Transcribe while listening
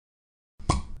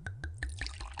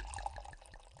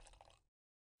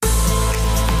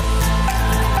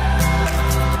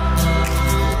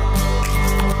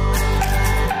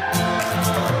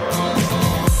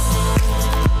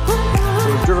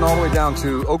down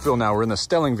to Oakville now. We're in the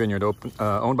Stelling Vineyard,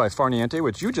 owned by Far Niente,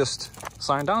 which you just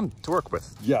signed on to work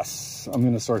with. Yes, I'm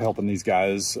going to start helping these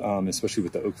guys, especially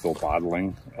with the Oakville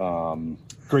bottling.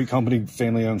 Great company,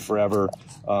 family owned forever.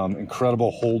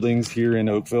 Incredible holdings here in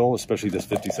Oakville, especially this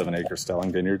 57-acre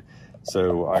Stelling Vineyard.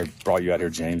 So I brought you out here,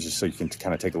 James, just so you can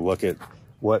kind of take a look at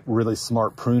what really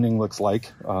smart pruning looks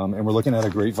like. And we're looking at a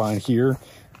grapevine here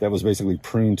that was basically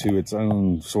pruned to its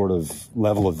own sort of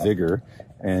level of vigor.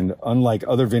 And unlike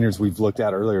other vineyards we've looked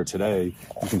at earlier today,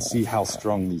 you can see how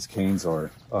strong these canes are.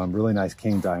 Really nice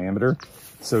cane diameter.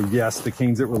 So yes, the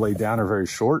canes that were laid down are very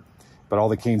short, but all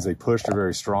the canes they pushed are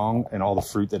very strong, and all the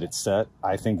fruit that it set,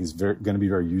 I think, is going to be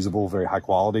very usable, very high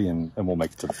quality, and we'll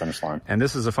make it to the finish line. And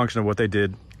this is a function of what they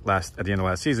did at the end of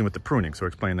last season with the pruning. So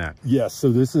explain that. Yes,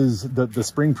 so this is the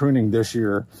spring pruning this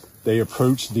year. They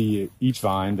approached each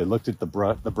vine. They looked at the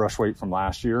brush weight from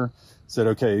last year, said,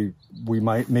 okay, we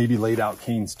maybe laid out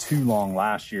canes too long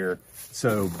last year.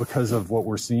 So because of what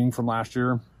we're seeing from last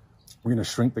year, we're going to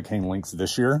shrink the cane lengths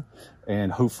this year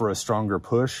and hope for a stronger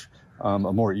push, a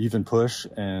more even push,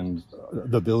 and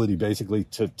the ability basically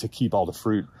to keep all the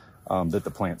fruit that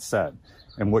the plant set.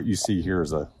 And what you see here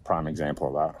is a prime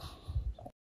example of that.